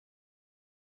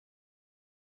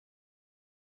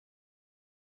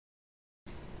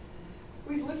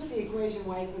looked at the equation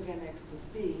y equals mx plus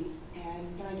b,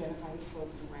 and we can identify the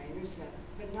slope of the y-intercept.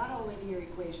 But not all linear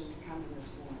equations come in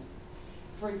this form.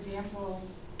 For example,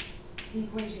 the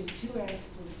equation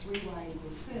 2x plus 3y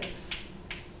equals 6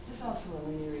 is also a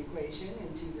linear equation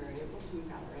in two variables. We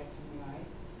found our x and y.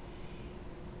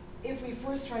 If we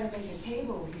first try to make a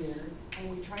table here,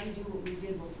 and we try to do what we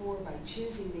did before by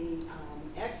choosing the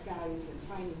x values and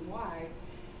finding y,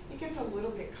 it gets a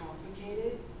little bit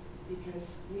complicated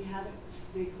because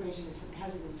the equation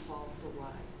hasn't been solved for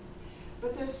y.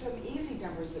 But there's some easy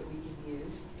numbers that we can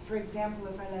use. For example,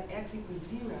 if I let x equals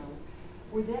 0,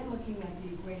 we're then looking at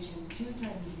the equation 2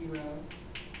 times 0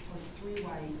 plus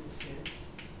 3y equals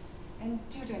 6. And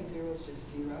 2 times 0 is just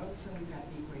 0, so we've got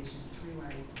the equation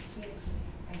 3y equals 6.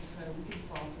 And so we can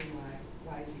solve for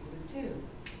y is equal to 2.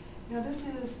 Now this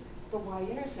is the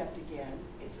y-intercept again.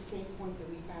 It's the same point that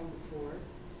we found before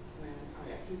when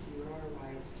our x is 0, our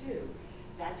y is 2.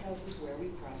 That tells us where we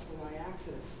cross the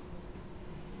y-axis.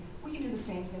 We can do the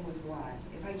same thing with y.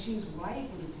 If I choose y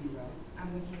equal to 0,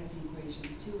 I'm looking at the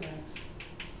equation 2x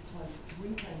plus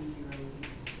 3 times 0 is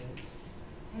equal to 6.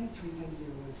 And 3 times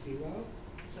 0 is 0.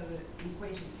 So the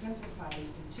equation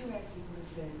simplifies to 2x equal to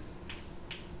 6,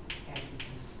 x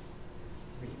equals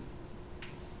 3.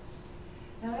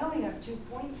 Now I only have 2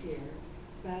 points here,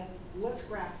 but let's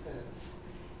graph those.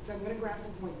 So I'm going to graph the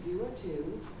point 0, 2,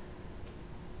 0,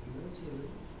 2,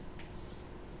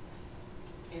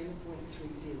 and the point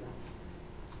 3, 0.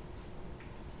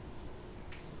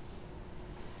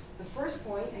 The first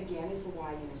point, again, is the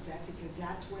y-intercept because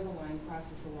that's where the line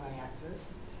crosses the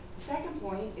y-axis. The second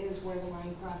point is where the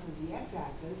line crosses the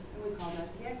x-axis, and we call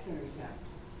that the x-intercept.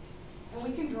 And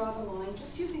we can draw the line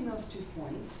just using those 2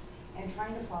 points and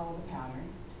trying to follow the pattern.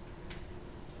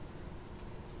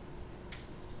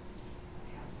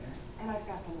 And I've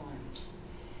got the line.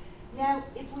 Now,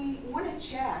 if we want to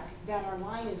check that our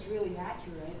line is really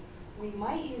accurate, we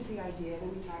might use the idea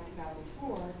that we talked about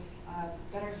before,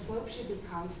 that our slope should be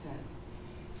constant.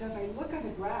 So if I look at the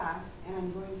graph and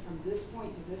I'm going from this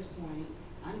point to this point,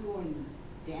 I'm going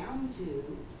down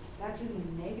 2. That's in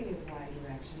the negative y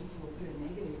direction, so we'll put a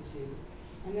negative 2.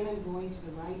 And then I'm going to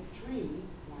the right 3,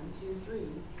 1, 2, 3.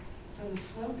 So the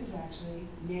slope is actually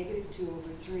negative 2 over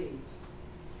 3.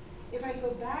 If I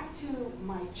go back to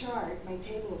my chart, my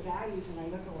table of values, and I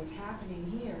look at what's happening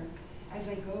here, as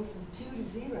I go from 2 to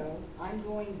 0, I'm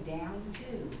going down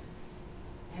 2.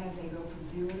 And as I go from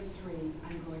 0 to 3,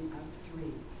 I'm going up 3.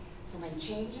 So my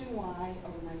change in y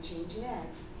over my change in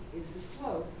x is the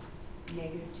slope,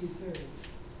 negative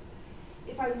 2/3.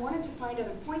 If I wanted to find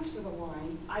other points for the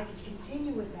line, I could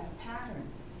continue with that pattern.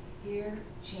 Here,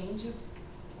 change of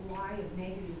y of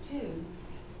negative 2.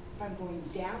 If I'm going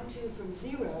down 2 from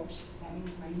 0, that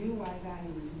means my new y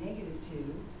value is negative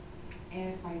 2.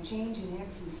 And if my change in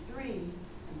x is 3,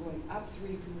 I'm going up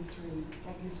 3 from the 3.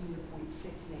 That gives me the point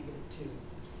 6, negative 2.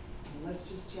 And let's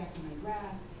just check my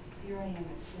graph. Here I am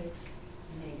at 6,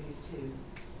 negative 2.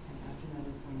 And that's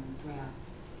another point on the graph.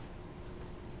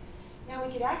 Now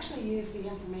we could actually use the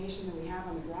information that we have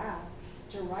on the graph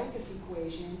to write this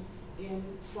equation in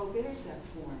slope-intercept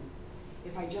form.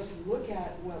 If I just look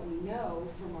at what we know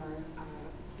from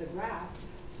the graph,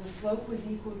 the slope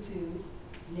was equal to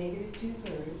negative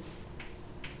 2/3,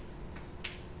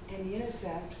 and the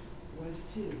intercept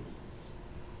was 2.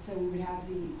 So we would have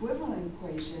the equivalent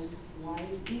equation, y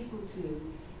is equal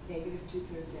to negative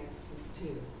 2/3 x plus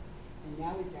 2. And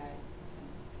now we've got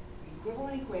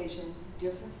equivalent equation,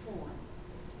 different form.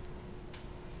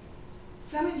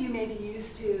 Some of you may be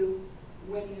used to,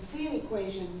 when you see an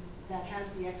equation that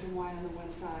has the x and y on the one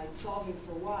side, solving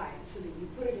for y, so that you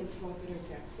put it in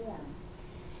slope-intercept form.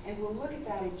 And we'll look at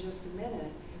that in just a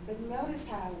minute, but notice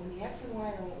how when the x and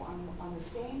y are on the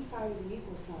same side of the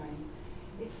equal sign,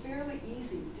 it's fairly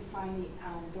easy to find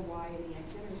the y and the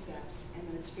x-intercepts, and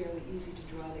then it's fairly easy to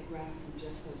draw the graph from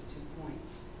just those 2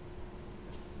 points.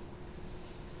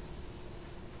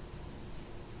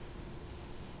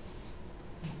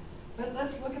 But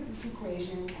let's look at this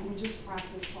equation, and we just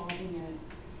practice solving it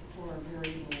for a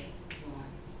variable y.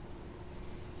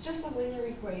 It's just a linear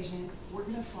equation. We're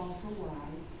going to solve for y.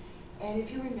 And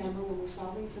if you remember, when we're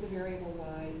solving for the variable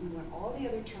y, we want all the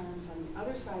other terms on the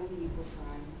other side of the equal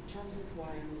sign, terms with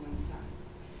y on the one side.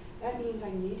 That means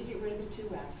I need to get rid of the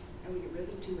 2x, and we get rid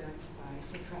of the 2x by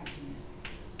subtracting it.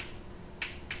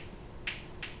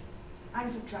 I'm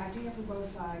subtracting it from both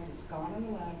sides. It's gone on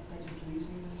the left. That just leaves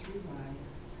me with 3y.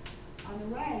 On the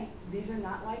right, these are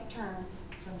not like terms,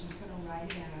 so I'm just going to write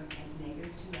it out as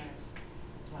negative 2x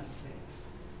plus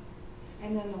 6.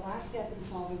 And then the last step in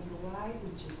solving for y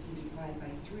would just be to divide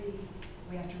by 3.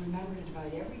 We have to remember to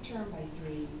divide every term by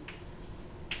 3.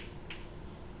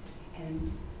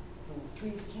 And the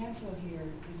 3's cancel here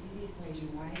gives me the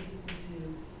equation y is equal to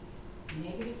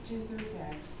negative 2/3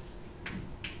 x,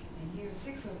 and here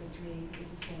 6 over 3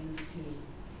 is the same as 2.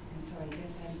 And so I get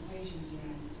that equation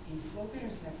again in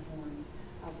slope-intercept form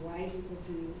of y is equal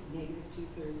to negative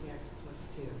 2/3 x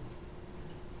plus 2.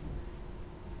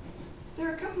 There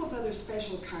are a couple of other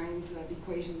special kinds of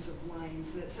equations of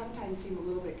lines that sometimes seem a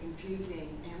little bit confusing,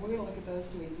 and we're going to look at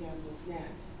those two examples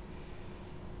next.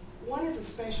 One is a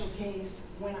special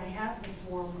case when I have the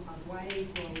form of y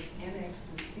equals mx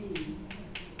plus b,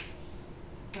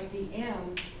 but the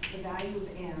m, the value of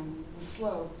m, the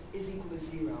slope, is equal to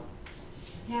 0.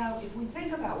 Now, if we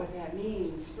think about what that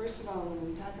means, first of all, when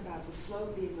we talk about the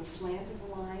slope being the slant of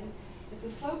the line, if the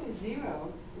slope is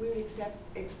 0, we would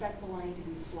expect the line to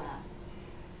be flat.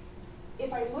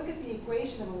 If I look at the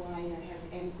equation of a line that has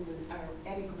m equal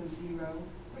to 0,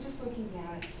 we're just looking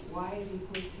at y is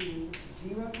equal to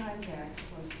 0 times x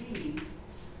plus b.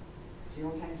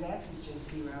 0 times x is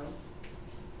just 0.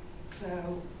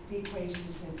 So the equation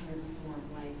is simply in the form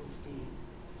y equals b.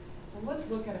 So let's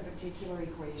look at a particular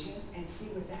equation and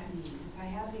see what that means. If I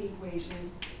have the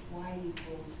equation y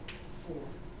equals 4.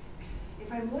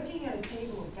 If I'm looking at a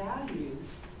table of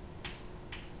values,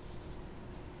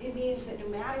 it means that no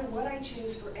matter what I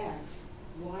choose for x,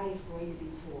 y is going to be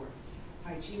 4. If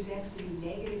I choose x to be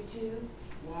negative 2,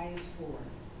 y is 4.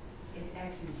 If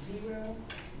x is 0,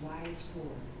 y is 4.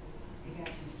 If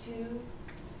x is 2,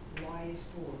 y is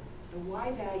 4. The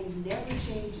y value never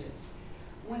changes.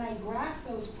 When I graph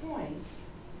those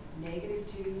points, negative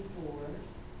 2, 4,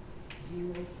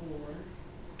 0, 4,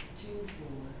 2, 4,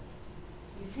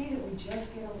 you see that we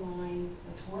just get a line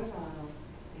that's horizontal.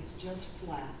 It's just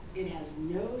flat. It has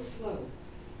no slope,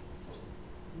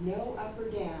 no up or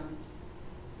down,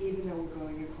 even though we're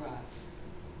going across.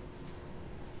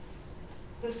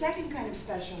 The second kind of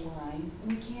special line,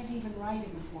 we can't even write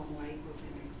in the form y equals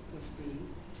mx plus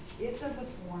b. It's of the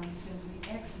form simply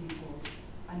x equals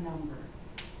a number.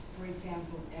 For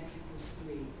example, x equals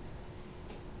 3.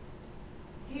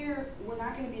 Here, we're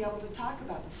not going to be able to talk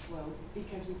about the slope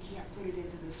because we can't put it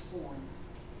into this form.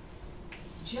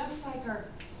 Just like our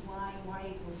line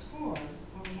y equals 4,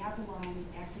 when we have the line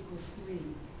x equals 3,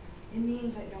 it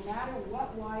means that no matter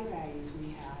what y values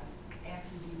we have,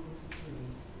 x is equal to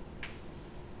 3.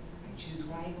 I choose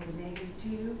y equal to negative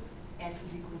 2, x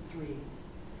is equal to 3.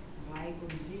 Y equal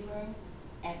to 0,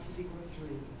 x is equal to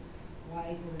 3.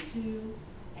 Y equal to 2,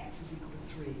 x is equal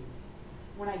to 3.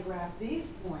 When I graph these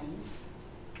points,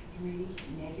 3,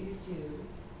 negative 2,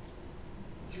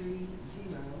 3,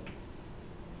 0,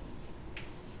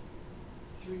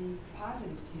 3,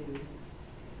 positive 2,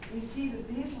 we see that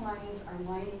these lines are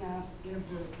lining up in a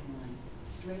vertical line,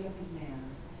 straight up and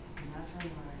down, and that's our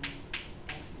line,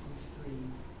 x equals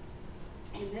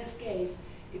 3. In this case,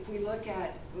 if we look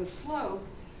at the slope,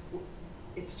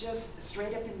 it's just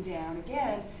straight up and down.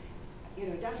 Again,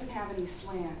 it doesn't have any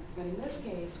slant, but in this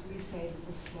case, we say that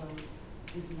the slope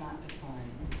is not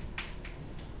defined.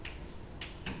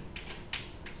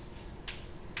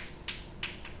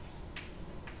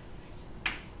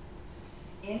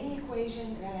 Any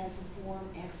equation that has the form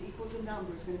x equals a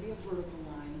number is going to be a vertical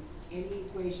line. Any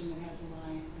equation that has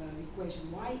the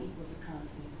equation y equals a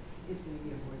constant is going to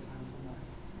be a horizontal line.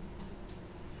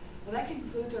 Well, that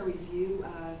concludes our review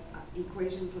of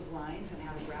equations of lines and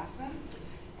how to graph them.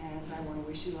 And I want to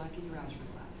wish you luck in your algebra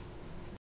class.